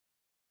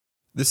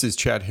This is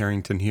Chad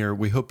Harrington here.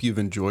 We hope you've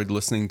enjoyed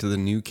listening to the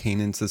New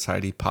Canaan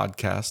Society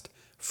podcast,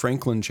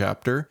 Franklin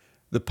chapter.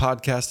 The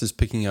podcast is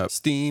picking up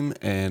steam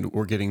and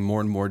we're getting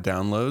more and more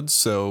downloads,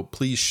 so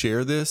please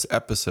share this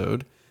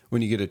episode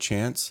when you get a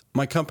chance.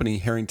 My company,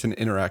 Harrington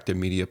Interactive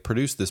Media,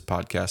 produced this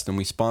podcast and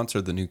we sponsor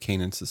the New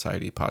Canaan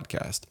Society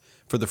podcast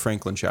for the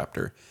Franklin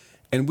chapter.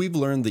 And we've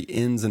learned the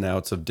ins and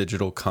outs of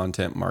digital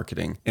content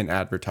marketing and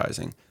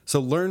advertising. So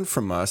learn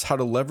from us how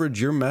to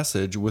leverage your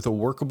message with a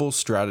workable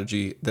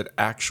strategy that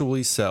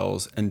actually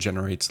sells and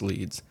generates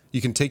leads. You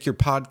can take your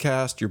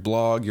podcast, your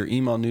blog, your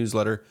email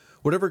newsletter,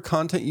 whatever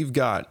content you've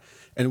got,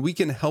 and we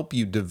can help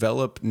you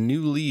develop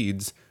new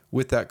leads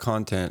with that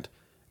content,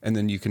 and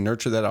then you can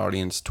nurture that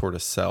audience toward a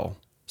sell.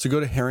 So go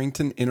to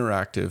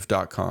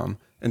harringtoninteractive.com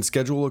and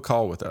schedule a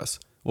call with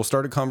us. We'll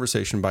start a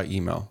conversation by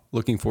email.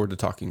 Looking forward to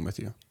talking with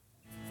you.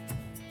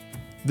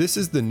 This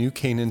is the New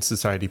Canaan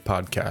Society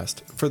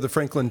podcast for the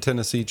Franklin,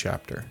 Tennessee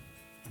chapter.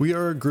 We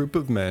are a group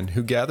of men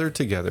who gather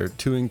together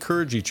to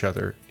encourage each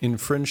other in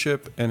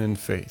friendship and in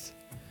faith,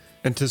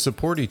 and to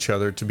support each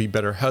other to be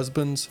better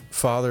husbands,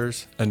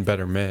 fathers, and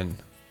better men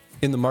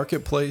in the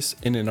marketplace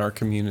and in our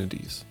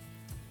communities.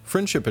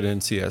 Friendship at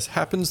NCS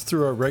happens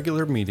through our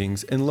regular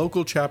meetings in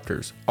local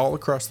chapters all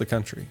across the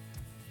country.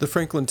 The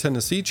Franklin,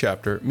 Tennessee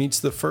chapter meets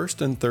the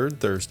first and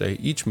third Thursday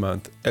each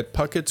month at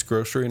Puckett's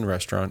Grocery and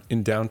Restaurant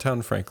in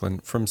downtown Franklin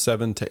from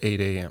 7 to 8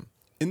 a.m.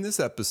 In this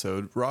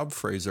episode, Rob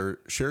Fraser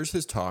shares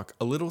his talk,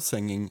 A Little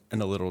Singing and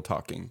a Little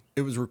Talking.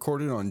 It was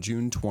recorded on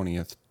June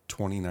 20th,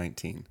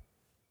 2019.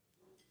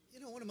 You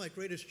know, one of my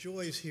greatest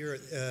joys here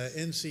at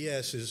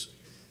NCS is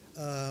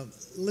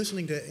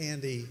listening to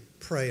Andy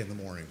pray in the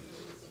morning.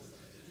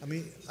 I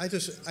mean, I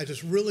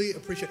just really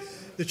appreciate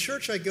the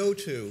church I go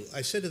to.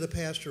 I said to the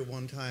pastor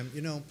one time,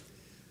 you know,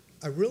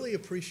 I really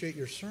appreciate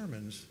your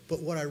sermons, but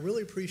what I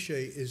really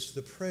appreciate is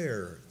the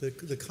prayer,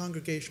 the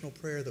congregational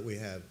prayer that we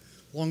have.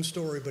 Long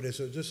story, but it's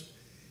just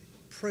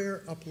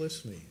prayer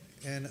uplifts me,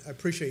 and I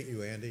appreciate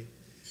you, Andy.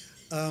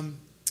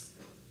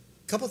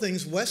 Couple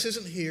things. Wes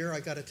isn't here. I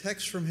got a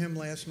text from him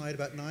last night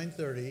about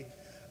 9:30.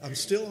 I'm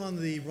still on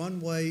the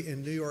runway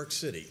in New York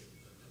City.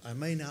 I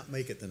may not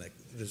make it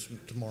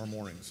tomorrow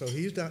morning. So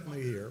he's not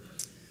here.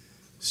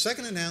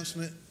 Second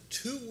announcement,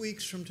 2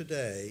 weeks from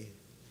today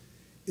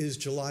is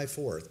July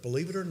 4th.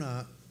 Believe it or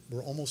not,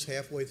 we're almost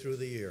halfway through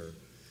the year.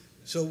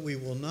 So we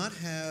will not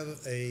have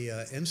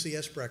a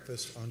NCS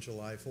breakfast on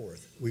July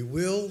 4th. We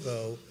will,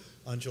 though,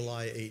 on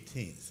July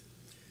 18th.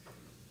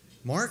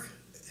 Mark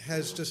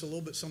has just a little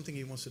bit something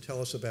he wants to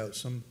tell us about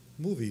some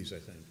movies, I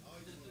think.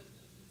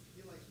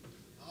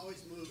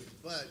 Always movies.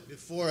 But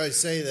before I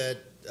say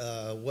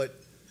that, what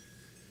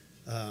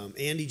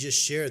Andy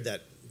just shared,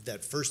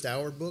 that first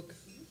hour book,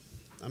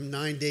 I'm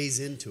 9 days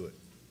into it.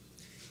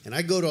 And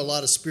I go to a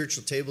lot of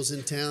spiritual tables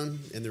in town,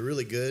 and they're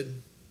really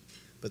good.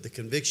 But the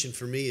conviction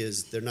for me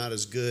is they're not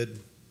as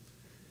good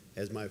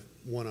as my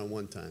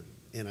one-on-one time.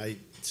 And I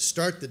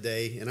start the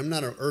day, and I'm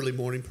not an early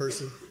morning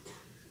person,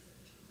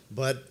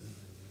 but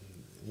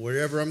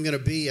wherever I'm going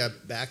to be, I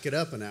back it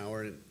up an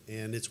hour,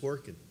 and it's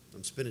working.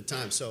 I'm spending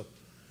time. So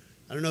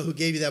I don't know who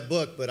gave you that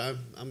book, but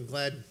I'm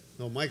glad.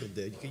 No, Michael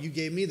did. You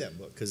gave me that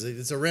book because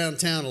it's around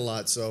town a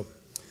lot. So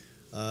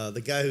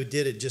the guy who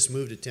did it just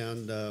moved to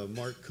town,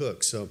 Mark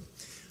Cook. So,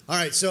 all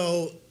right.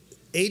 So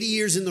 80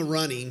 years in the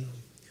running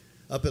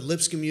up at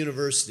Lipscomb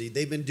University,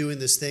 they've been doing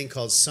this thing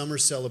called Summer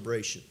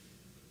Celebration.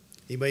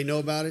 Anybody know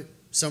about it?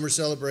 Summer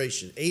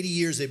Celebration. 80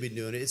 years they've been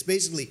doing it. It's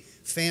basically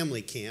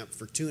family camp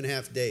for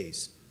 2.5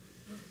 days.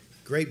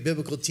 Great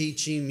biblical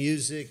teaching,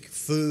 music,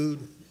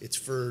 food. It's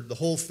for the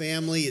whole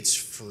family. It's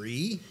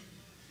free.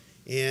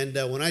 And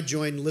when I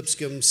joined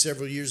Lipscomb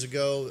several years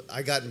ago,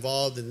 I got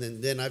involved,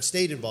 and then I've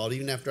stayed involved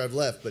even after I've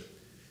left. But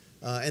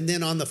and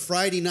then on the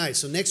Friday night,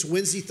 so next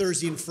Wednesday,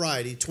 Thursday, and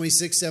Friday,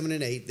 26, 7,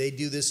 and 8, they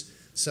do this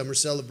summer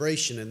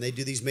celebration, and they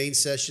do these main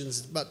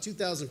sessions. About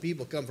 2,000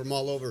 people come from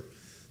all over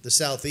the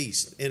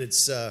Southeast, and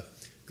it's a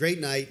great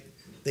night.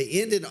 They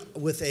ended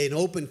with an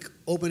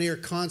open-air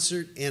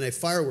concert and a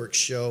fireworks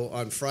show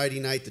on Friday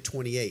night, the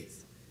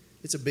 28th.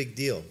 It's a big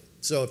deal.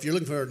 So if you're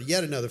looking for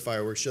yet another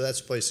fireworks show, that's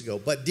the place to go.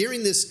 But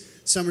during this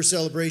summer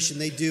celebration,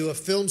 they do a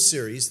film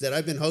series that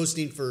I've been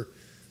hosting for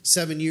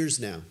 7 years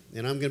now.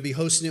 And I'm going to be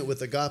hosting it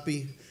with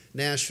Agape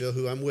Nashville,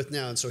 who I'm with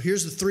now. And so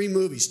here's the 3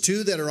 movies,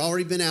 2 that are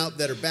already been out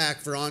that are back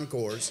for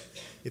encores.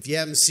 If you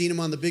haven't seen them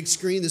on the big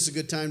screen, this is a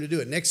good time to do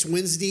it. Next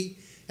Wednesday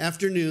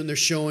afternoon, they're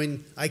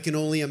showing I Can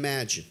Only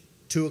Imagine,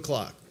 2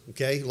 o'clock.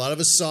 Okay? A lot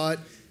of us saw it.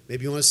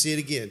 Maybe you want to see it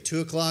again.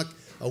 2 o'clock,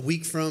 a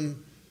week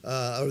from,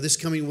 or this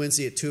coming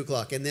Wednesday at 2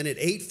 o'clock. And then at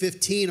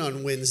 8:15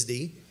 on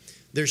Wednesday,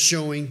 they're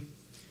showing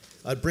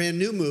a brand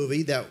new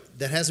movie that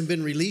hasn't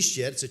been released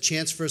yet. It's a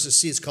chance for us to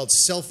see. It's called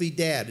Selfie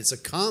Dad. It's a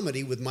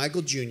comedy with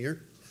Michael Jr.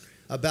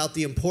 about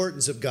the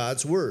importance of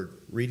God's Word,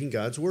 reading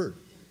God's Word.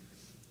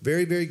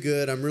 Very, very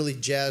good. I'm really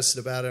jazzed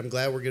about it. I'm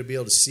glad we're going to be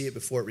able to see it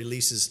before it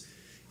releases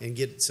and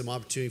get some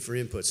opportunity for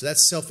input. So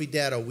that's Selfie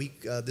Dad a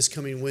week this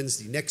coming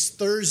Wednesday. Next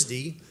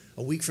Thursday,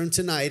 a week from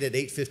tonight at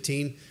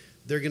 8:15,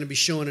 they're going to be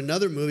showing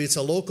another movie. It's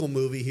a local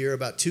movie here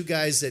about two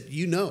guys that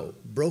you know,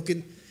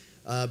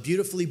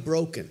 beautifully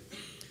broken.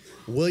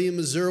 William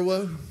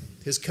Mazurwa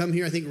has come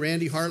here. I think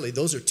Randy Hartley.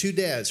 Those are two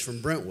dads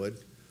from Brentwood.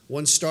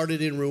 One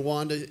started in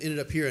Rwanda, ended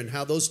up here, and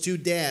how those two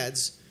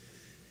dads'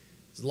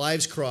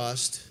 lives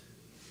crossed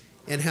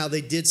and how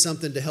they did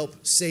something to help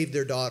save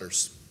their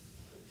daughters.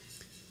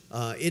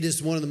 It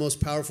is one of the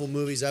most powerful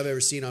movies I've ever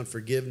seen on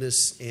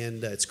forgiveness,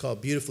 and it's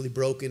called Beautifully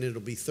Broken.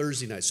 It'll be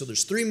Thursday night. So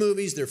there's 3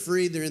 movies. They're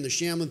free. They're in the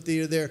Shamlin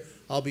Theater there.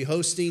 I'll be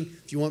hosting.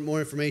 If you want more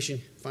information,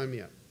 find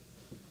me out.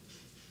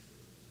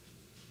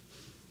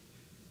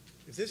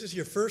 If this is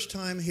your first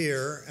time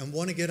here and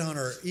want to get on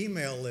our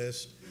email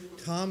list,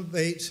 Tom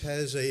Bates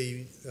has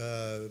a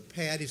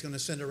pad he's going to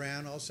send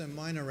around. I'll send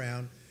mine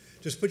around.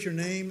 Just put your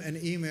name and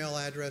email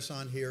address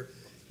on here.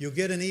 You'll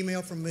get an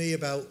email from me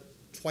about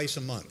twice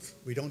a month.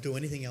 We don't do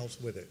anything else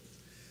with it.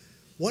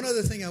 One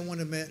other thing I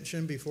want to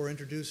mention before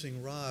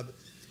introducing Rob,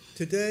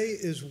 today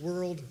is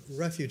World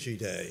Refugee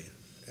Day,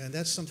 and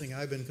that's something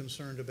I've been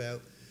concerned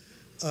about.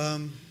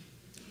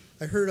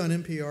 I heard on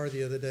NPR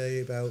the other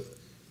day about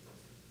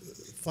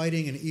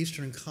fighting in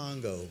eastern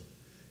Congo,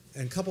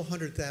 and a couple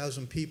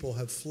 100,000 people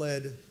have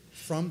fled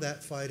from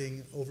that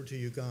fighting over to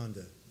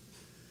Uganda.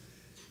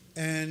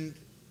 And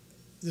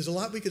there's a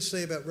lot we could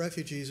say about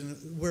refugees, and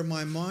where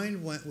my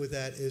mind went with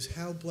that is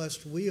how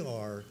blessed we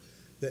are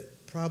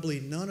that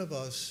probably none of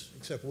us,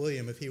 except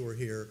William if he were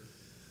here,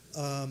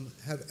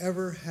 have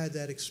ever had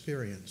that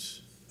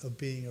experience of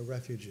being a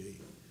refugee.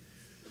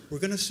 We're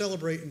going to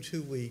celebrate in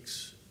 2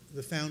 weeks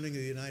the founding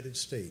of the United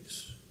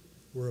States.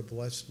 We're a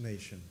blessed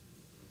nation.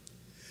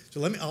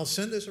 So I'll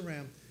send this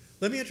around.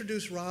 Let me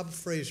introduce Rob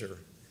Fraser,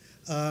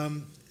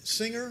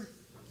 singer,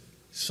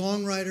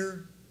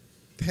 songwriter,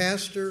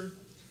 pastor,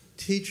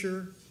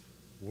 teacher,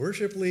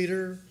 worship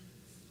leader,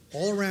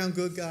 all-around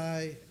good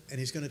guy, and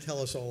he's going to tell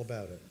us all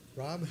about it.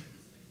 Rob?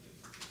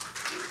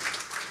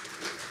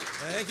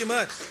 Thank you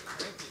much.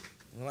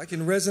 Well, I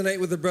can resonate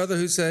with the brother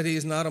who said he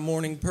is not a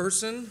morning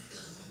person.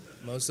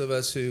 Most of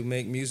us who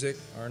make music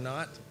are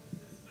not.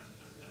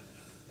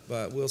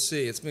 But we'll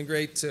see. It's been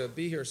great to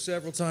be here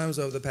several times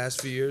over the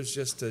past few years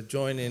just to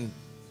join in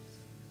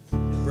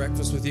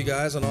breakfast with you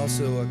guys, and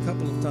also a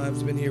couple of times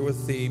I've been here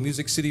with the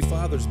Music City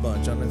Fathers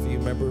Bunch. I don't know if you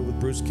remember, with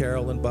Bruce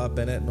Carroll and Bob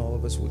Bennett, and all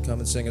of us would come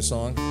and sing a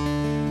song,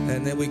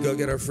 and then we'd go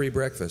get our free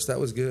breakfast. That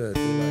was good.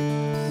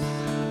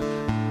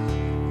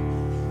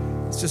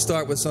 Let's just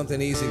start with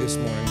something easy this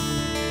morning.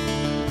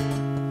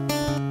 Put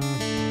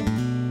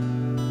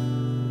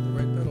the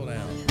right pedal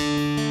down.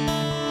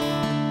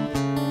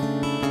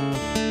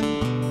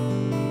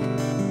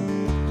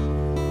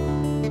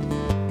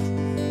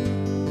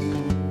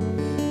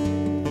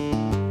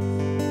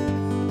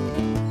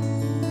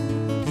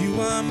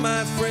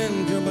 My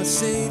friend, you're my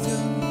savior.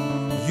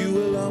 You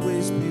will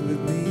always be with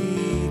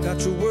me.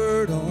 Got your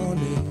word on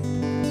it.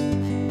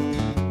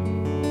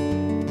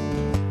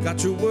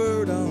 Got your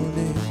word on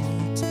it.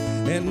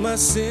 And my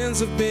sins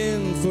have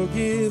been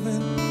forgiven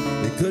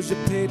because you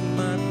paid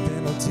my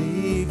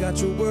penalty.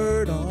 Got your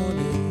word on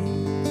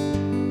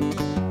it.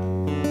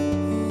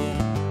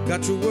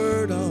 Got your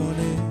word on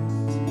it.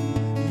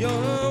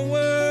 Your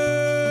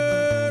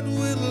word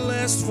will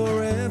last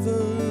forever.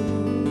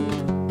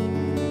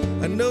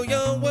 I know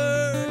your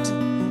word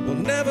will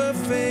never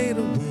fade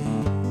away.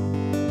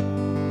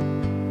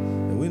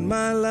 And in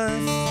my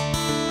life,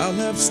 I'll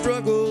have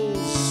struggles,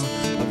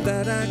 of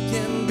that I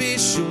can be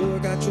sure.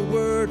 Got your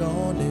word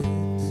on it.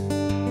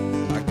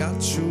 I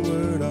got your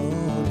word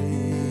on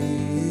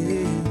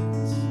it.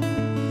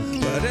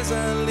 But as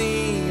I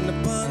lean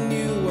upon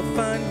you, I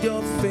find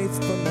your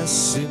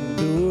faithfulness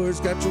endures.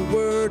 Got your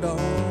word on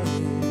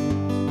it.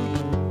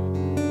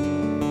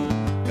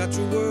 Got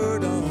your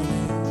word on it.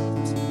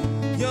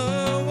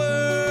 Your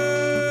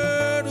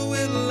word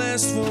will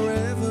last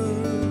forever.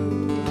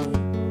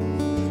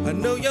 I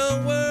know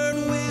your word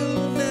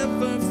will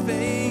never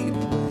fade away.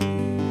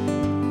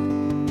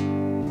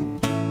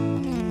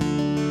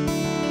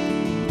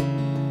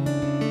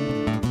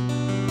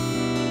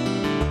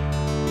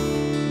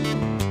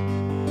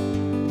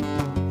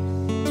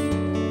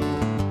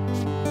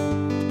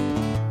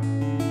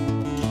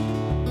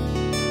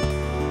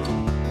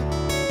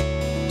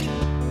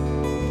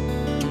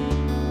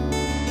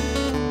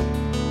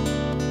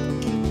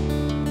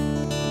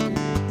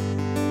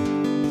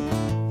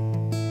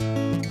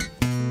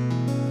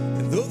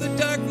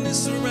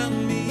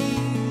 Around me,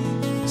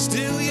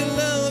 still your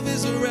love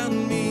is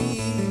around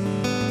me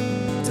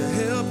to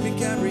help me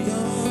carry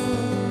on.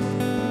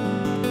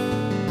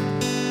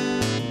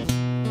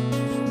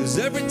 'Cause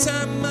every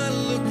time I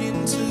look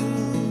into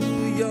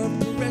your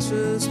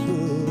precious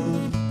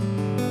book,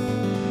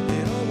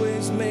 it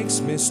always makes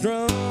me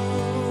stronger.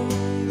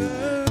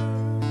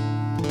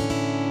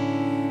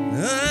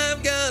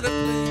 I've got a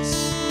place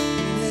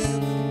in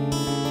heaven,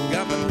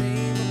 got my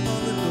name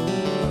upon the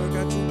door,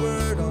 got your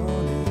word on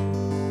it.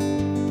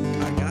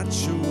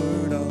 Your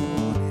word on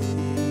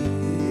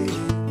it.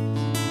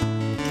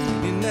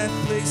 In that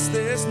place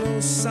there's no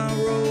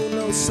sorrow,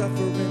 no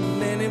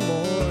suffering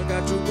anymore.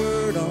 Got your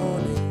word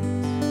on it.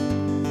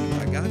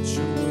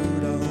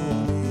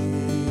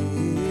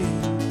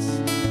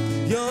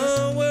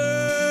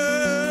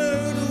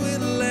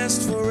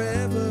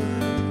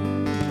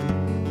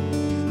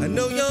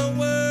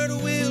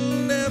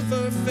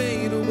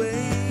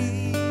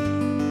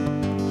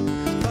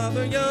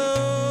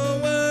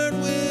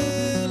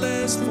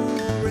 last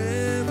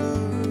forever.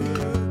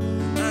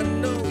 I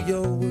know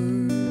your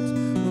words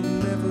will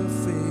never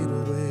fade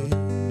away.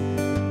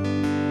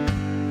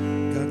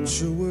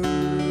 Got your word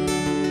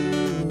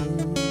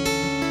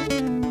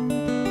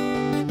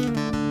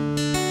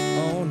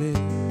on it.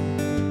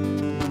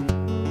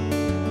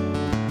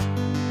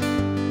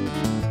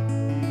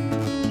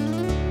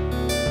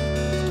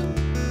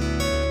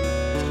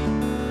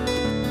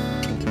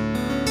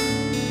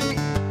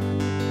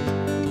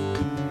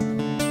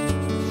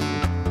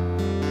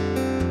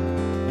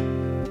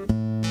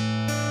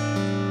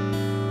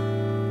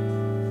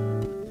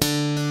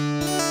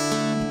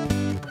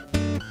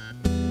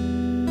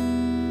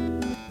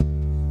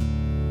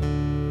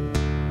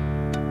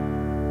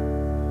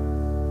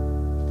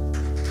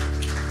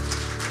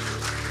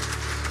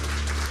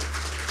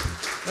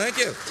 Thank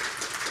you.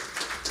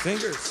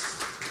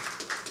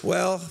 Fingers.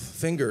 Well,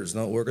 fingers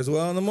don't work as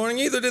well in the morning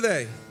either, do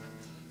they?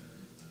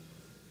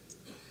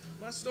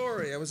 My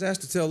story. I was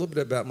asked to tell a little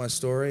bit about my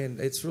story,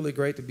 and it's really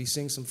great to be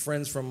seeing some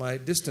friends from my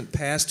distant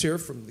past here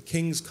from the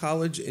King's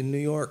College in New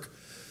York,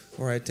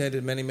 where I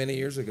attended many, many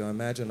years ago. I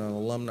imagine an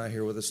alumni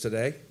here with us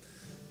today.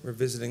 We're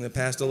visiting the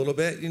past a little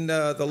bit. And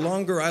the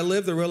longer I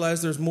live, I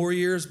realize there's more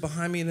years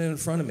behind me than in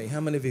front of me.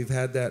 How many of you have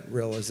had that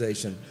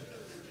realization?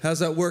 How's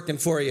that working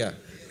for you?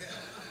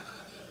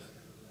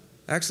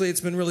 Actually,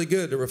 it's been really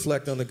good to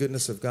reflect on the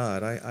goodness of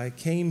God. I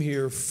came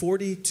here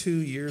 42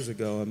 years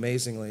ago,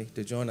 amazingly,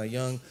 to join a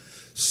young,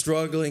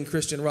 struggling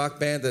Christian rock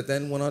band that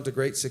then went on to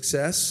great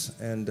success,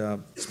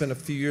 and spent a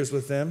few years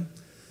with them.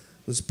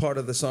 Was part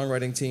of the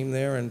songwriting team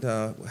there, and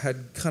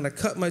had kind of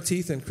cut my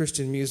teeth in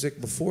Christian music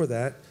before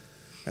that.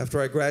 After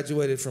I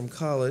graduated from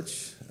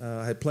college,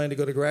 I had planned to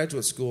go to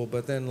graduate school,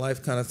 but then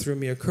life kind of threw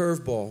me a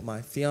curveball.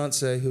 My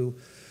fiance, who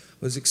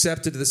was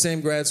accepted to the same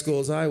grad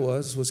school as I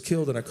was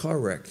killed in a car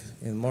wreck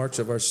in March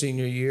of our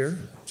senior year,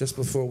 just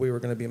before we were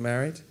going to be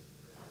married.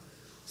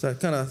 So it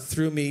kind of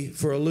threw me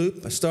for a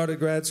loop. I started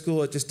grad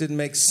school. It just didn't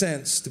make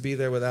sense to be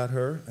there without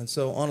her. And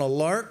so on a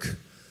lark,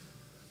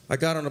 I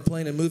got on a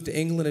plane and moved to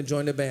England and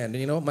joined a band.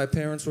 And you know what? My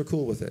parents were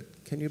cool with it.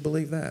 Can you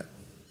believe that?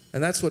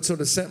 And that's what sort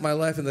of sent my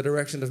life in the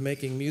direction of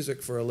making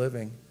music for a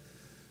living.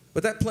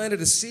 But that planted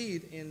a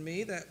seed in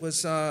me that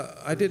was,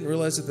 I didn't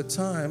realize at the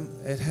time,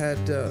 it had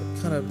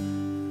kind of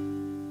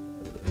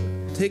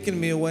taken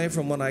me away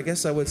from what I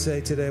guess I would say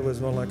today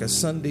was more like a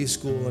Sunday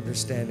school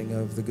understanding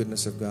of the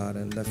goodness of God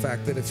and the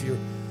fact that if you're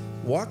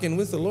walking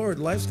with the Lord,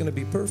 life's going to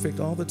be perfect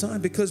all the time,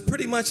 because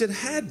pretty much it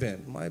had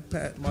been. My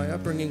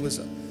upbringing was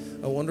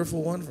a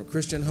wonderful one from a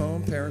Christian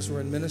home. Parents were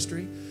in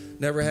ministry.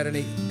 Never had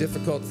any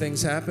difficult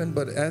things happen.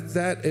 But at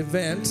that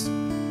event,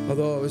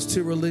 although I was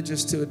too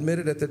religious to admit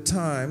it at the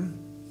time,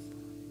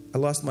 I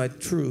lost my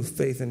true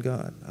faith in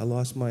God. I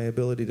lost my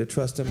ability to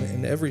trust Him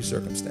in every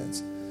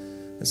circumstance.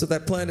 And so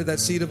that planted that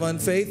seed of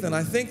unfaith, and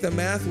I think the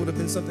math would have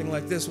been something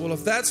like this. Well,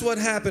 if that's what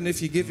happened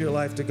if you give your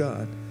life to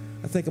God,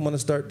 I think I'm going to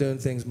start doing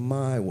things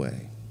my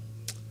way.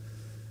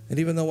 And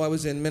even though I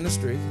was in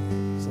ministry,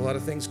 a lot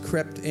of things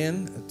crept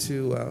in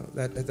to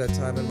at that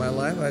time in my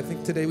life. I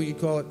think today we could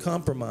call it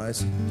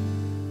compromise.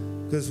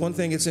 Because one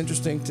thing it's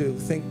interesting to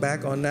think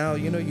back on now,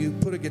 you know, you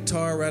put a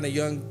guitar around a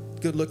young,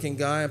 good-looking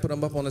guy and put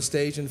him up on a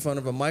stage in front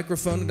of a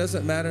microphone. It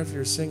doesn't matter if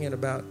you're singing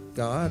about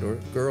God or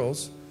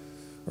girls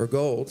or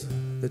gold.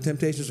 The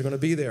temptations are going to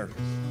be there.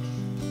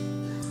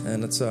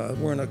 And it's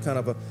we're in a kind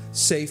of a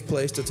safe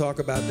place to talk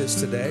about this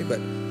today, but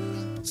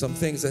some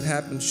things that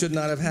happened should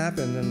not have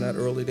happened in that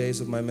early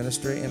days of my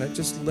ministry, and it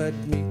just led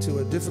me to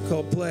a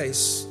difficult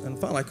place. And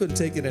finally, I couldn't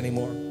take it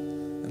anymore.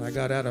 And I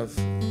got out of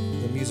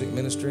the music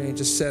ministry and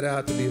just set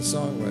out to be a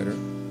songwriter.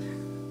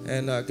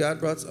 And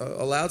God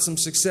allowed some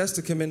success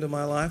to come into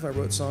my life. I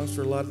wrote songs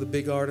for a lot of the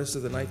big artists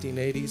of the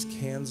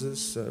 1980s,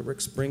 Kansas, Rick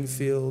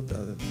Springfield,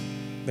 a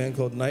band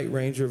called Night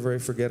Ranger, a very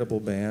forgettable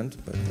band.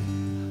 But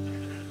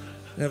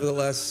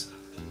nevertheless,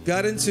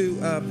 got into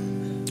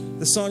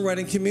the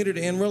songwriting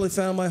community and really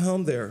found my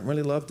home there.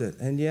 Really loved it.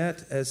 And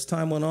yet, as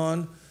time went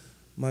on,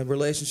 my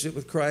relationship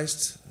with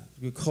Christ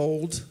grew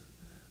cold.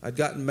 I'd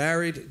gotten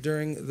married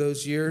during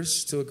those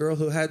years to a girl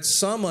who had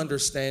some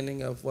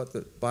understanding of what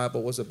the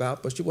Bible was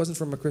about, but she wasn't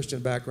from a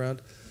Christian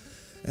background.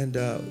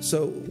 And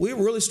so we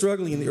were really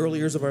struggling in the early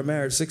years of our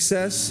marriage.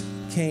 Success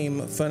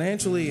came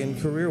financially and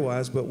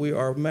career-wise, but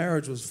our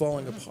marriage was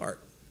falling apart.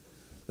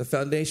 The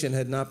foundation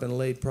had not been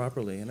laid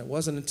properly. And it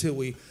wasn't until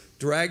we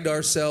dragged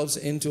ourselves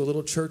into a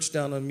little church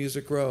down on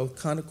Music Row,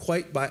 kind of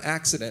quite by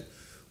accident,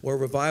 where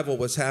revival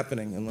was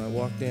happening. And I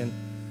walked in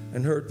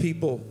and heard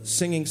people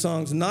singing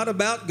songs not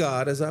about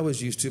God, as I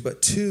was used to,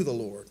 but to the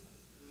Lord.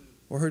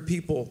 Or heard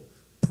people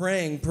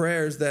praying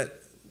prayers that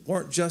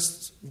weren't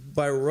just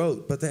by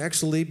rote, but they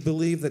actually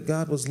believed that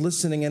God was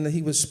listening and that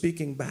He was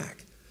speaking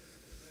back.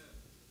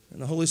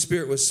 And the Holy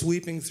Spirit was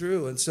sweeping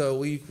through. And so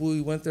we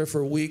went there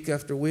for week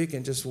after week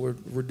and just were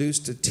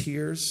reduced to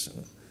tears.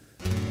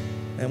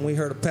 And we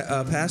heard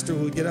a pastor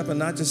who would get up and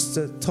not just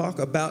to talk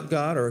about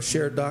God or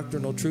share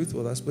doctrinal truth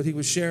with us, but he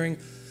was sharing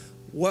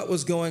what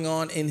was going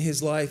on in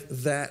his life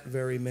that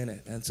very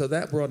minute. And so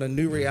that brought a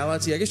new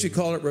reality. I guess you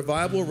call it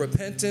revival,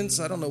 repentance.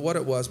 I don't know what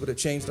it was, but it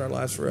changed our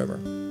lives forever.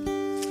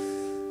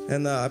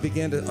 And I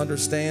began to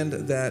understand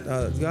that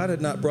God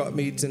had not brought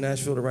me to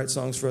Nashville to write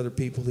songs for other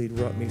people. He'd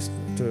brought me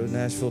to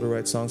Nashville to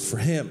write songs for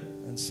him.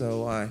 And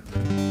so I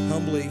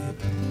humbly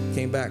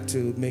came back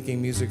to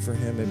making music for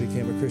him and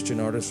became a Christian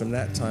artist from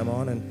that time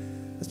on.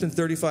 And it's been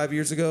 35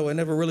 years ago. I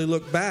never really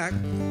looked back.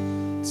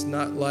 It's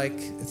not like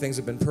things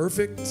have been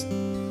perfect.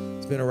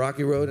 It's been a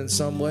rocky road in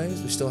some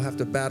ways. We still have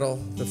to battle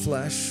the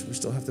flesh. We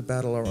still have to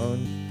battle our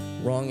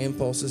own wrong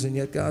impulses. And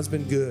yet God's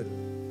been good.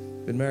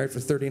 Been married for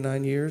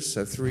 39 years,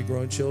 have 3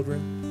 grown children,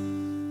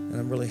 and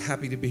I'm really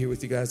happy to be here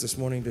with you guys this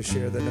morning to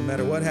share that no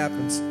matter what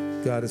happens,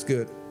 God is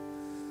good.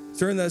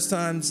 During those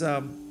times,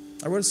 I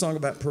wrote a song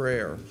about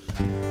prayer.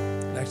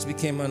 It actually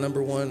became my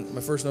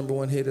first number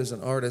one hit as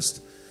an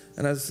artist.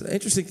 And the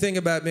interesting thing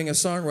about being a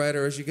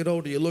songwriter, as you get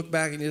older, you look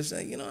back and you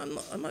say,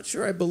 I'm not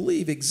sure I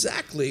believe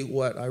exactly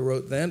what I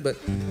wrote then, but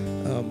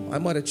I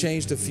might have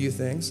changed a few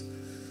things.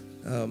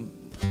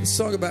 A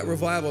song about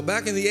revival.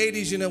 Back in the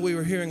 80s, we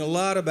were hearing a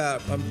lot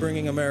about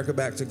bringing America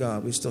back to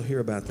God. We still hear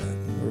about that,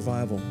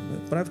 revival.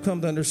 But I've come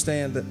to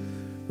understand that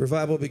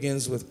revival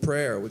begins with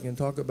prayer. We can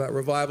talk about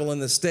revival in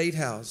the State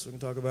House. We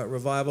can talk about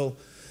revival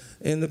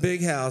in the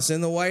big house,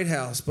 in the White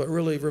House. But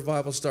really,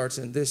 revival starts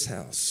in this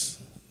house.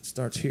 It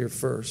starts here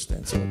first.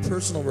 And so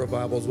personal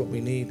revival is what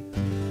we need.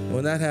 And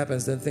when that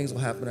happens, then things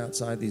will happen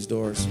outside these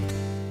doors.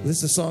 This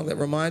is a song that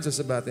reminds us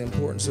about the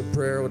importance of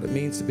prayer, what it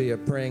means to be a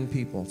praying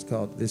people. It's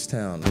called This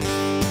Town.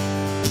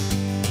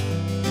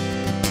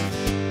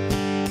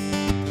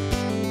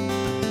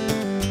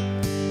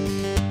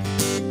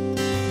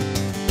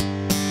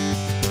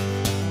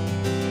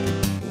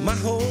 My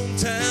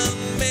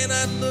hometown may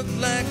not look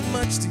like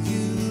much to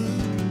you,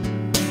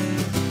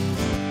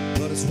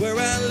 but it's where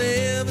I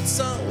live,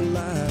 it's all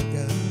I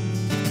got.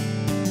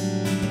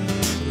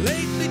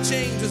 Lately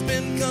change has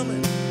been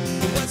coming,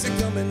 but what's it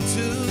coming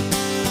to?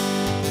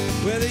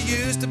 Where there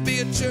used to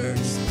be a church,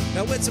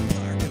 now it's a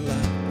parking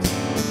lot.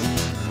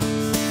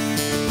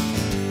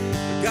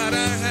 We got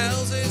our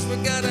houses, we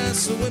got our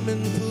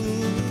swimming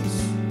pools.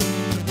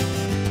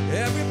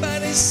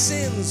 Everybody's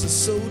sins are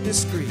so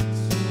discreet.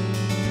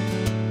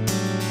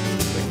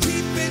 But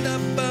keeping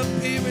up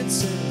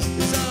appearances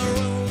is our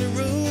only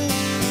rule.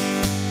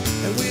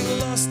 And we've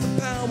lost the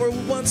power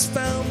once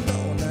found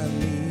on our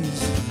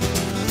knees.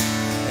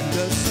 And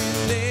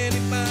doesn't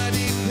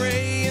anybody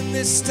pray in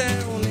this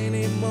town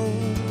anymore?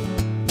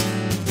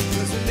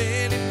 Doesn't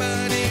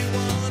anybody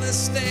want to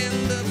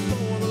stand up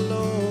for the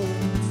Lord?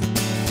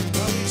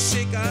 While we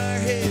shake our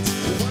heads,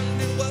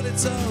 wondering what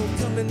it's all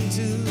coming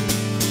to.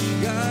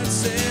 God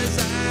says,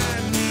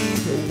 I need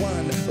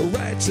one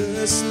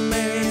righteous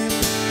man.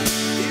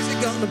 Is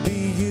it gonna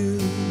be you?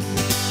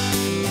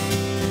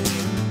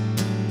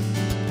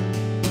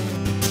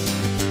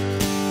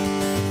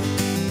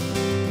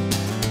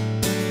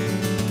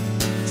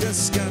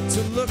 Just got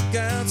to look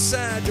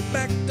outside your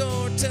back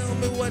door, tell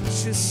me what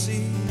you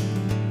see.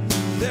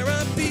 There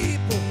are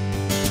people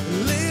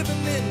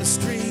living in the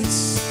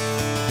streets,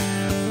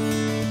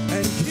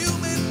 and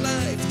human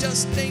life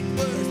just ain't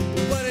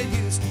worth what it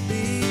used to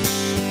be.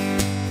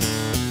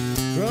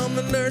 From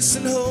the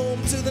nursing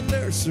home to the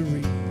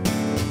nursery,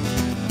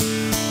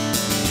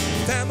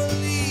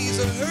 families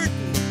are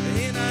hurting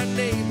in our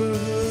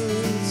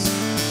neighborhoods.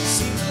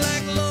 Seems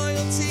like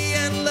loyalty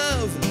and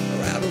love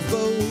are out of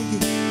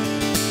vogue.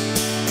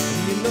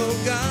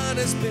 And God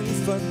has been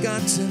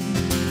forgotten,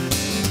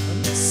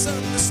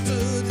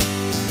 misunderstood,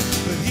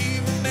 but he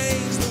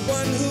remains the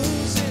one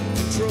who's in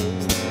control.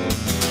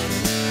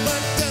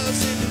 But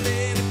doesn't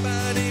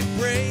anybody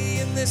pray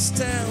in this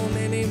town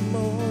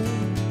anymore?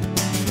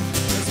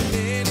 Doesn't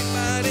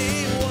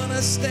anybody want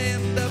to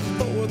stand up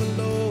for the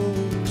Lord?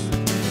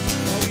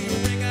 While we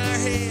wring our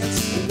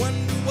hands,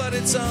 wonder what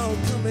it's all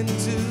coming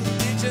to.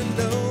 Did you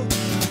know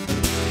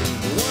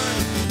one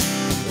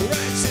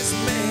righteous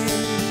man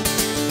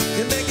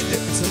can make a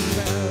difference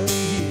around here?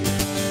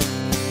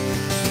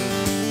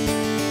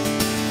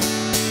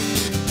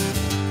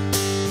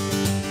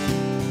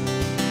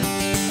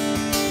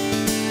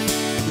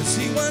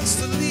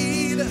 To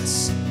lead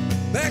us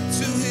back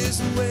to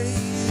his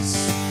ways,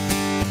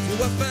 to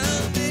a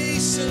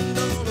foundation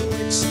on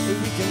which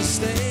we can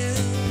stand.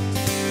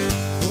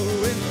 For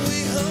if we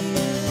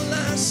humble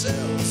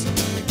ourselves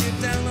and get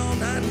down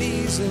on our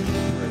knees and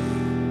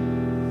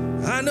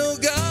pray, I know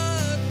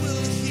God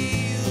will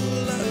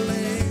heal our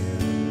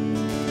land.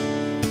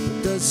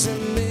 But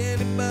doesn't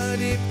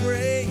anybody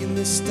pray in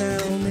this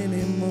town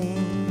anymore?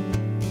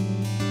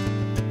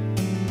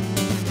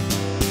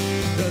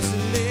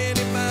 Doesn't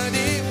anybody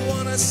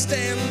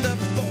stand up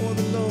for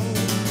the Lord?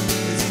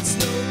 'Cause it's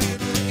no good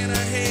wringing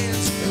our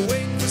hands and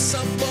waiting for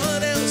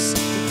someone else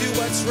to do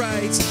what's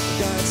right.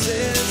 God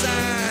says,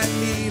 I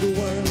need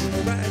one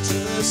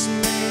righteous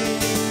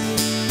man.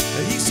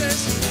 He says,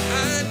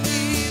 I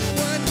need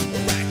one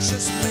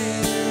righteous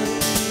man.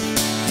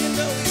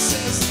 He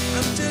says,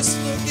 I'm just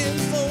looking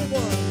for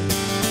one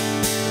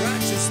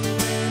righteous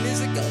man. Is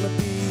it gonna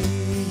be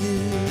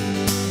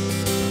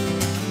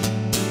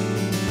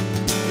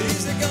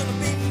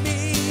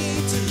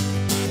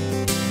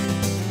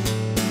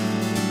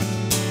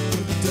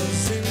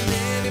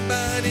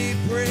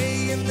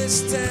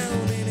this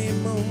town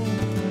anymore.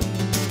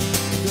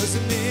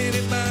 Doesn't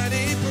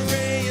anybody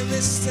pray in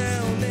this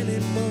town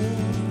anymore?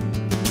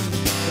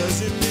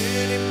 Doesn't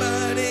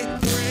anybody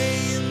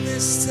pray in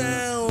this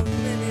town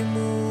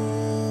anymore?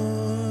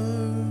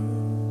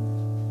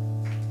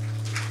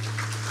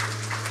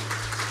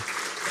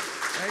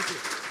 Thank you.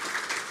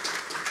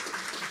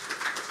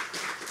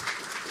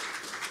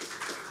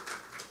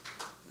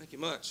 Thank you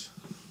much.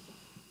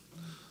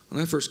 When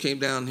I first came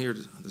down here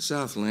to the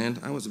Southland,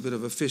 I was a bit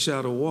of a fish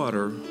out of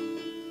water.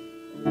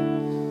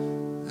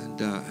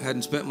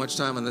 Hadn't spent much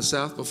time in the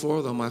South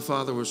before, though my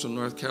father was from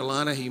North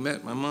Carolina. He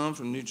met my mom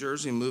from New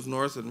Jersey and moved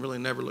north and really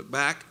never looked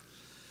back.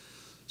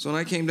 So when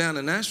I came down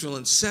to Nashville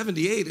in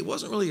 '78, it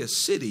wasn't really a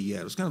city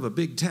yet. It was kind of a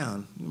big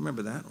town. You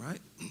remember that, right?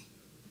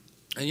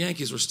 And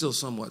Yankees were still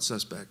somewhat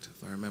suspect,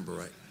 if I remember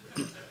right.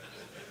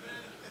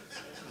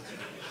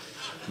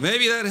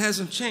 Maybe that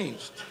hasn't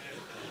changed.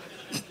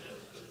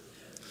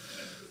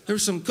 There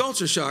was some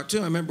culture shock,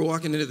 too. I remember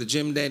walking into the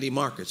Jim Dandy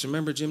markets.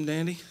 Remember Jim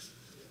Dandy?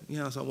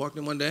 Yeah, so I walked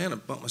in one day and I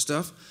bought my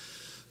stuff,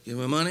 gave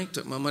my money,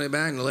 took my money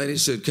back, and the lady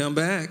said, "Come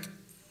back."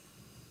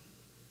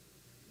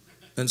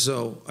 And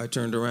so I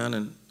turned around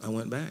and I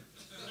went back.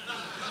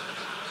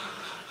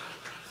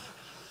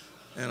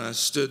 And I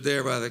stood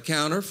there by the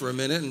counter for a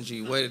minute, and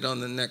she waited on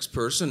the next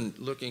person,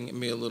 looking at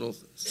me a little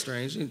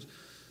strangely.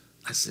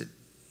 I said,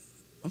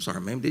 "I'm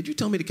sorry, ma'am, did you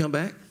tell me to come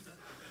back?"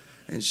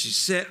 And she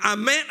said, "I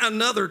meant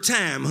another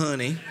time,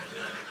 honey."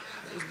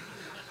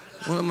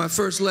 One of my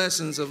first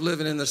lessons of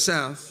living in the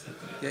South.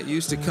 Get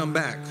used to come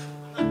back.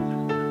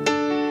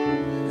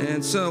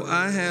 And so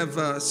I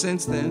have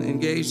since then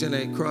engaged in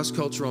a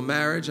cross-cultural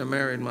marriage. I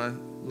married my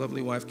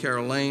lovely wife,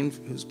 Carol Lane,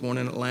 who's born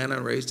in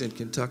Atlanta, raised in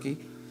Kentucky.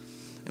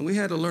 And we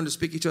had to learn to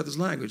speak each other's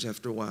language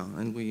after a while,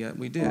 and we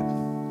did.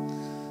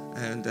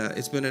 And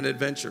it's been an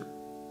adventure.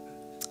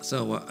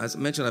 So as I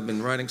mentioned, I've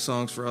been writing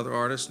songs for other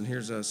artists, and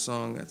here's a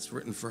song that's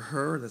written for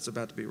her that's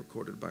about to be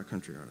recorded by a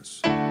country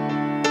artist.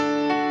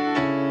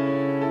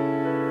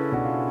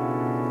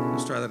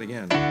 Let's try that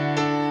again.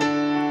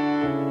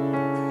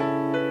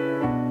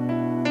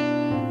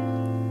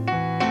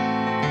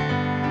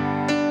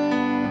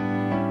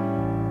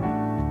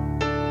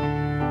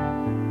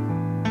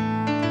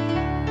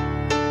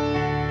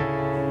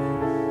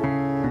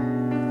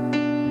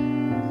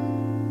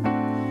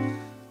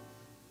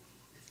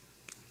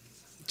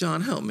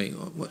 John, help me.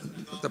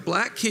 The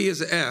black key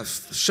is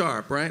F,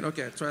 sharp, right?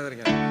 Okay, try that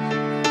again.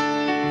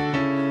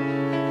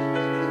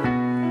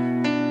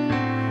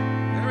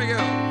 There we go.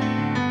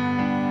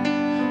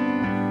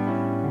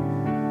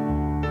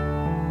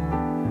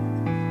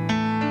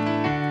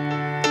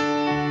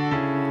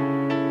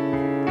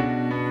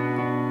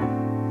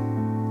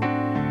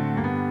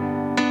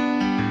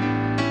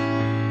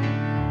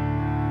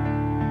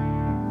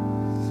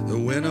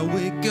 When I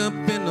wake up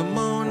in the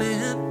morning,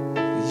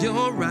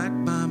 you're right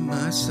by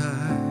my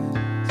side,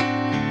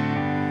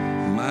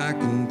 my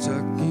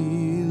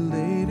Kentucky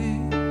lady.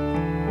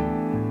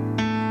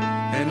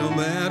 And no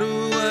matter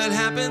what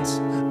happens,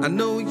 I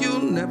know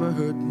you'll never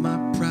hurt my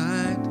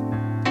pride,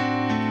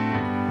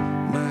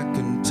 my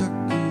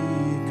Kentucky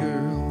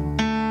girl.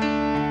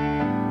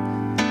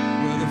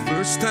 Well, the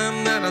first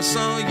time that I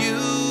saw you,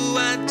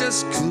 I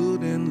just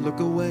couldn't look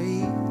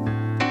away.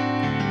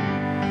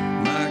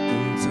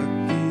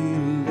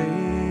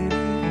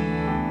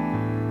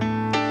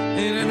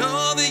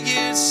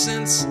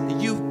 Since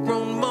you've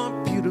grown more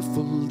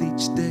beautiful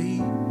each day,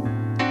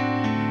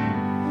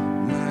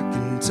 my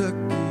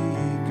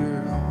Kentucky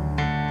girl.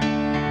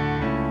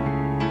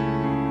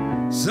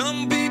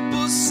 Some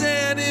people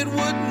said it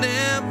would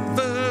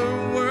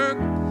never work,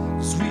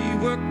 'cause we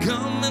were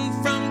coming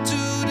from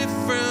two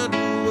different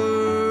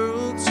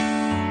worlds.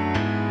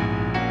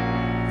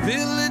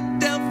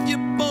 Philadelphia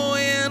boy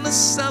and a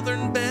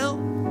Southern belle.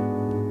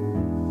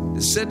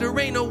 They said there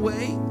ain't no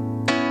way.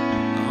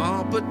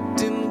 Oh, but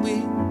then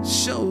we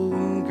show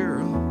 'em,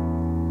 girl.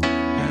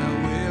 Now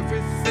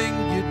everything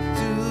you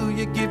do,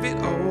 you give it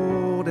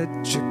all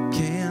that you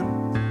can.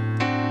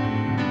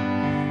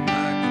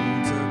 My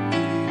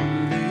Kentucky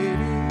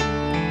lady.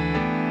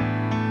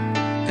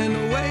 And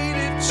the way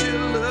that you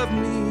love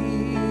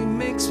me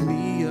makes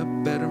me a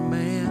better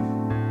man.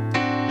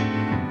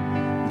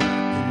 My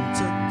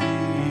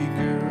Kentucky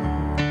girl.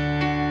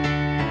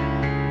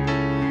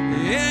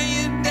 Yeah,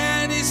 your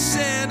daddy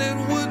said it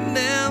would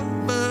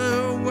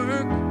never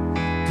work,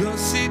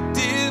 'cause he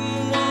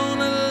didn't want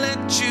to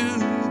let you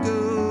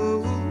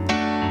go.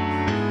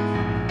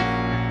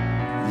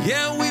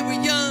 Yeah, we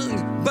were young,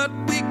 but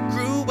we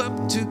grew up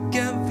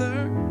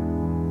together.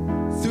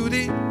 Through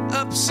the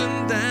ups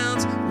and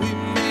downs, we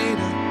made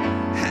a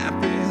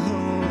happy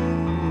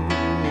home.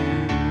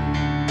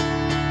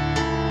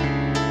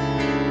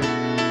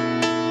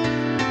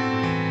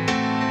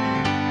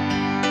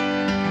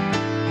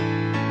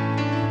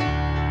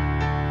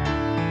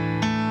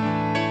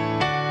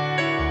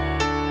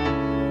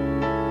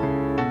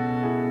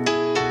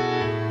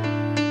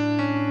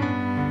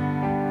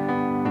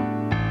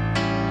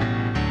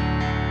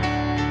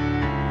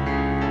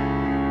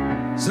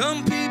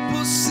 Some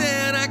people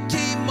said I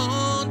came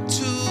on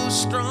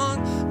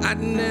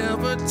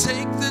never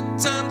take the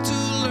time to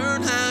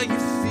learn how you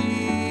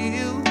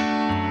feel.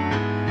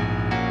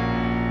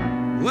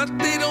 What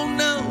they don't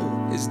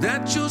know is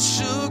that you're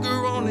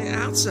sugar on the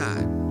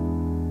outside,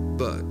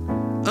 but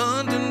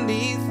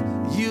underneath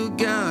you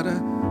got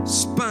a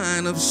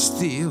spine of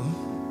steel.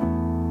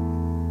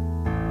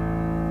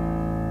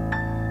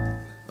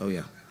 Oh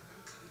yeah.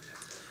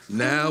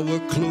 Now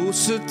we're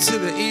closer to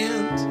the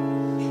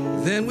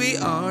end than we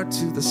are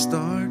to the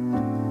start.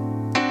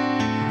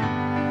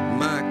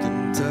 My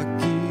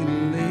Kentucky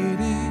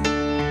lady,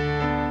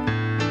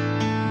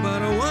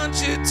 but I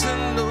want you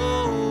to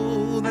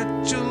know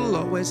that you'll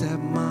always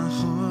have my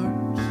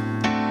heart,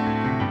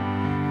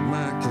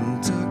 my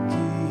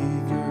Kentucky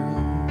girl.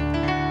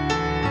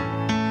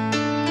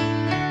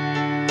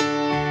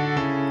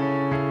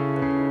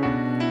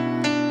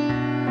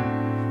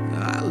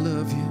 I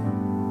love you,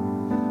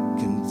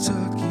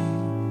 Kentucky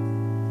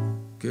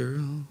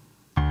girl.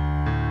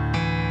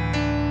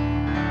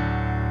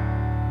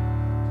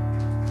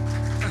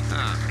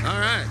 All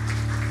right.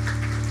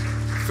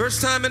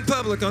 First time in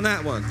public on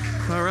that one.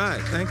 All right,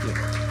 thank you.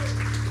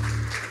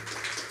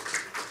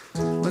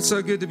 Well, it's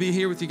so good to be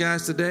here with you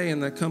guys today in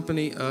the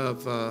company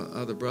of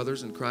other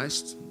brothers in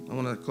Christ. I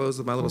want to close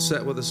my little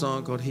set with a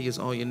song called He Is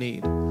All You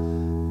Need,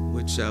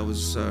 which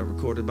was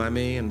recorded by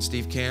me and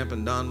Steve Camp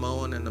and Don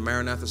Moen and the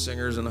Maranatha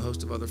Singers and a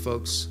host of other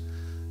folks.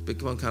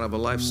 Become kind of a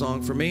life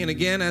song for me. And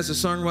again, as a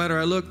songwriter,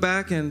 I look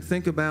back and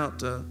think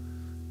about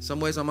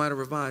some ways I might have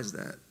revised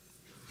that.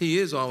 He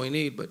is all we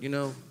need, but you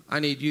know, I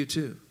need you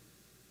too.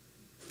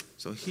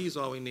 So he's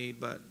all we need,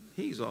 but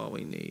he's all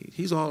we need.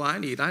 He's all I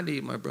need. I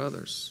need my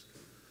brothers.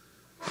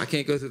 I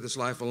can't go through this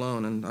life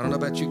alone. And I don't know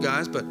about you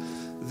guys, but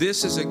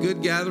this is a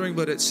good gathering,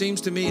 but it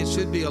seems to me it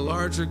should be a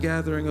larger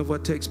gathering of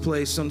what takes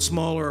place in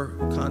smaller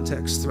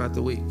contexts throughout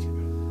the week.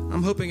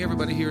 I'm hoping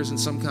everybody here is in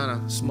some kind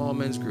of small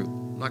men's group.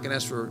 I'm not going to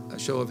ask for a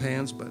show of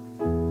hands, but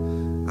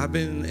I've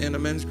been in a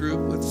men's group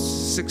with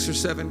 6 or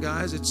 7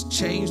 guys. It's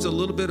changed a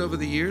little bit over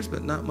the years,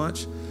 but not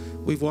much.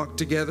 We've walked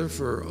together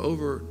for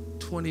over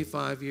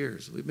 25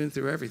 years. We've been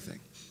through everything.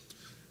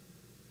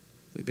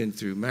 We've been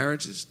through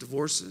marriages,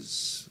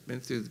 divorces, been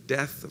through the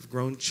death of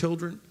grown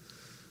children,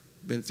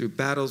 been through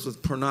battles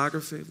with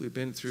pornography. We've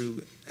been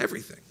through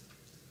everything.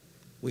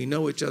 We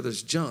know each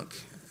other's junk,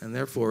 and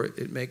therefore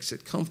it makes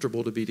it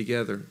comfortable to be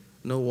together.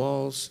 No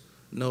walls,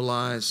 no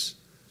lies,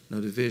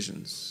 no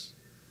divisions.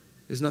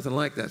 There's nothing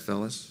like that,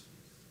 fellas.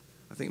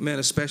 I think men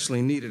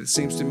especially need it. It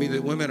seems to me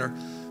that women are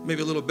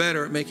maybe a little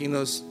better at making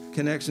those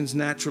connections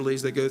naturally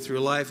as they go through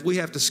life. We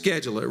have to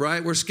schedule it,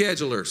 right? We're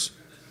schedulers.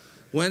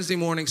 Wednesday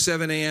morning,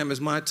 7 a.m. is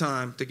my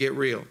time to get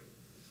real.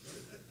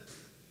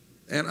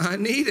 And I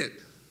need it.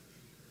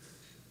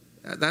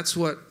 That's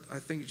what I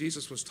think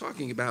Jesus was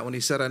talking about when he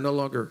said, I no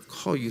longer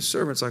call you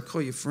servants, I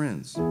call you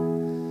friends.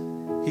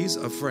 He's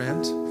a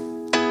friend.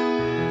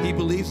 He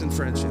believes in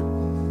friendship.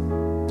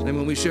 And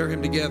when we share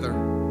him together,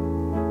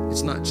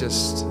 it's not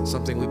just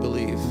something we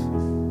believe,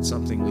 it's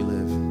something we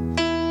live.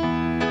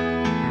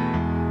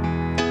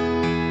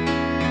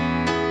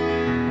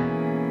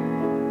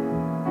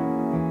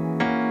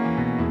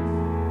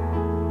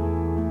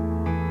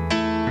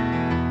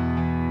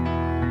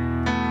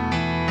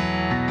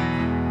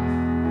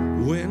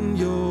 When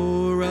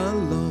you're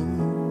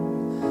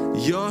alone,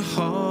 your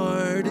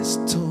heart is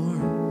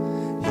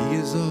torn, he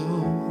is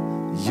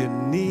all you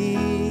need.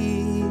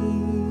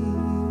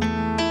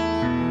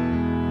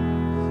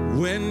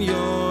 When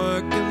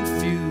you're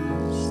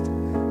confused,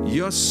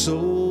 your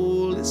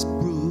soul is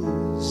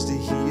bruised,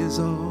 he is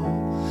all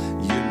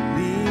you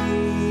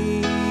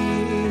need.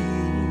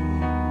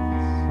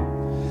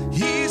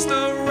 He's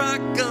the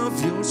rock of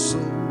your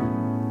soul,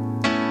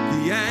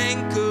 the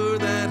anchor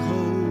that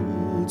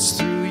holds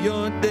through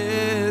your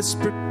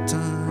desperate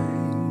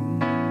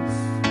times.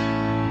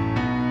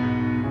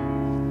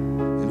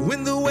 And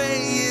when the way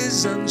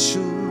is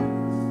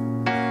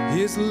unsure,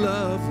 his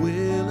love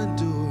will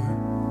endure,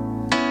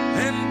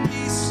 and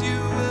peace you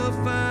will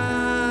find.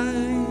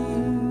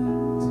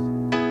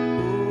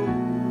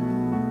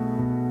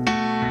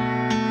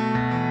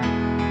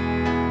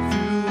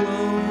 Through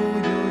all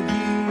your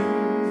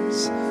years,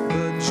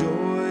 the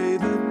joy,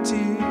 the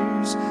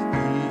tears,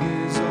 he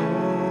is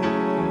all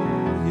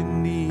you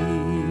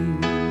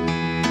need.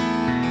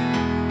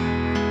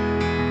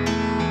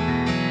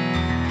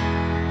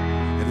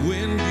 And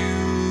when you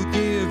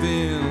give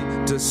in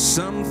to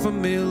some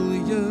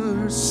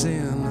familiar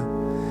sin,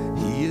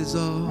 he is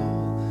all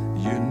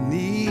you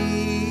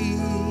need.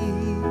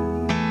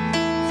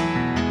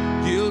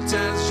 Guilt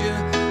has you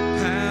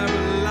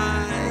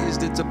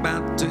paralyzed, it's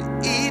about to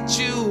eat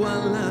you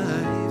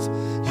alive.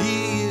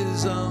 He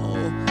is all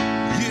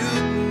you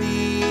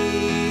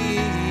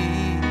need.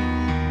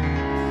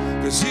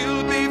 'Cause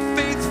he'll be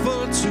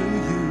faithful to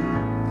you,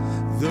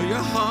 though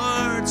your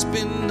heart's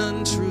been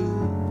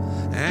untrue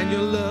and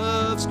your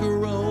love's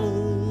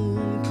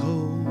grown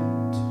cold.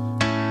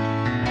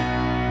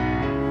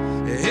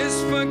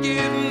 His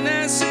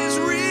forgiveness is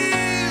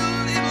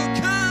real, it'll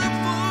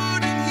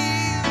comfort and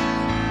heal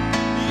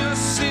your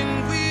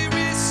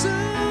sin-weary soul.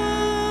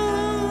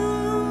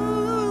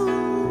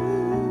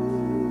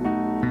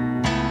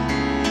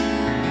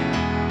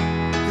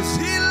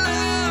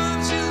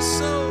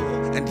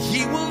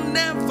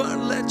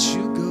 let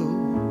you go.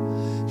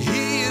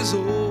 He is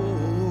all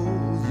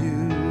you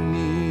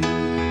need.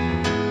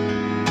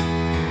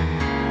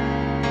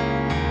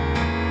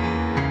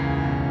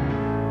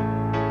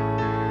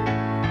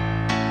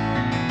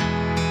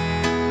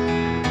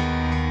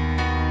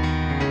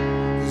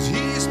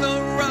 He's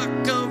the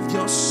rock of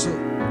your soul,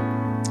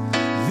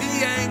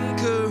 the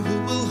anchor who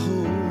will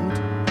hold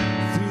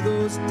through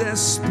those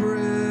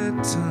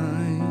desperate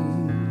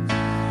times.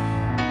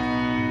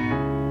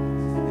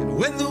 And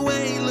when the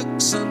way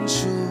looks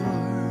unsure,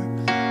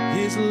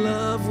 His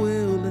love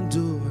will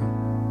endure,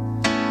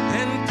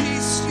 and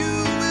peace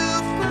you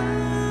will find.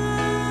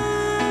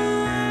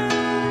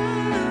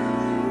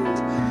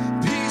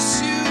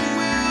 Peace you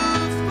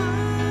will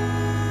find.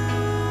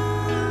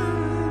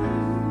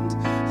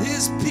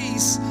 His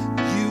peace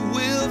you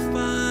will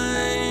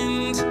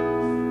find.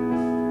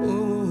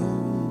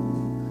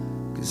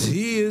 Oh, 'cause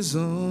He is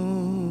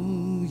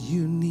all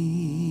you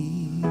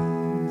need.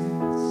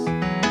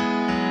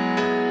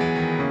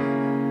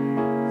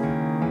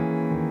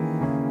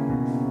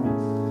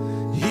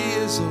 He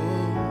is all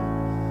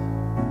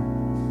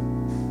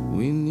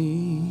we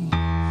need.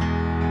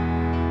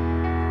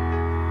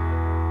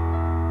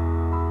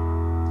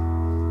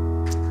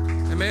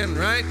 Amen,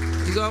 right?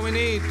 He's all we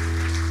need.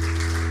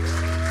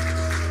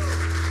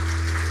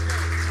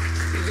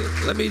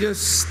 Let me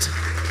just,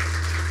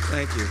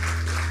 thank you.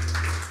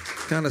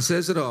 Kind of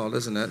says it all,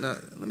 doesn't it? Now,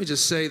 let me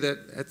just say that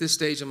at this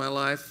stage in my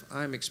life,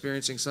 I'm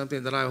experiencing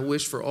something that I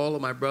wish for all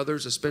of my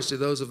brothers, especially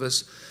those of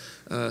us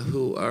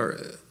who are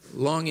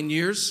long in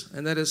years,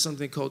 and that is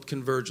something called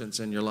convergence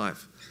in your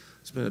life.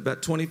 It's been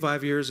about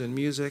 25 years in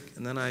music,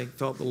 and then I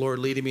felt the Lord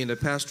leading me into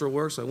pastoral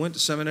work, so I went to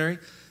seminary,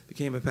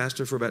 became a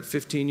pastor for about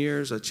 15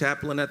 years, a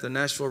chaplain at the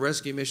Nashville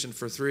Rescue Mission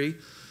for 3.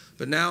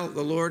 But now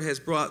the Lord has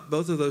brought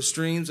both of those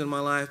streams in my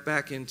life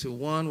back into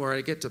one where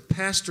I get to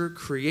pastor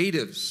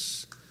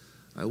creatives.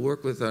 I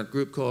work with a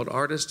group called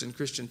Artists in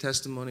Christian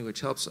Testimony, which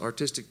helps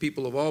artistic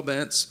people of all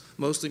bents,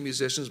 mostly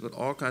musicians, but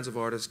all kinds of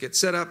artists, get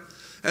set up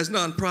as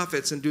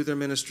nonprofits and do their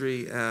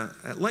ministry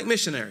like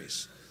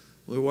missionaries.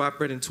 We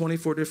operate in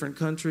 24 different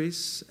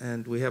countries,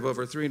 and we have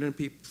over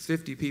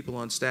 350 people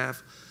on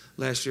staff.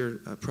 Last year,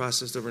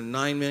 processed over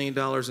 $9 million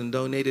in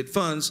donated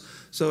funds.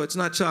 So it's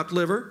not chopped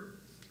liver,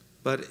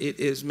 but it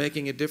is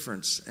making a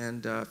difference.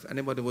 And if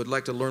anybody would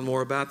like to learn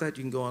more about that,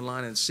 you can go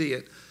online and see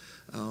it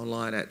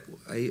online at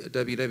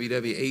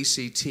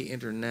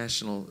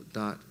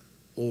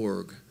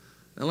www.actinternational.org.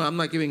 Now, I'm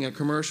not giving a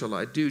commercial.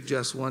 I do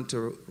just want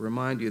to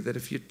remind you that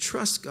if you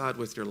trust God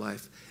with your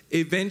life,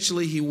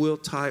 eventually He will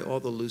tie all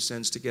the loose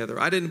ends together.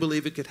 I didn't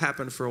believe it could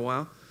happen for a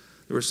while.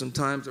 There were some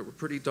times that were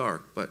pretty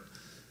dark, but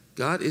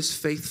God is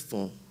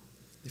faithful.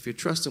 If you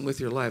trust Him with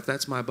your life,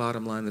 that's my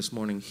bottom line this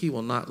morning. He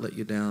will not let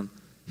you down.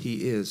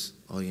 He is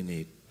all you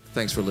need.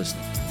 Thanks for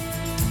listening.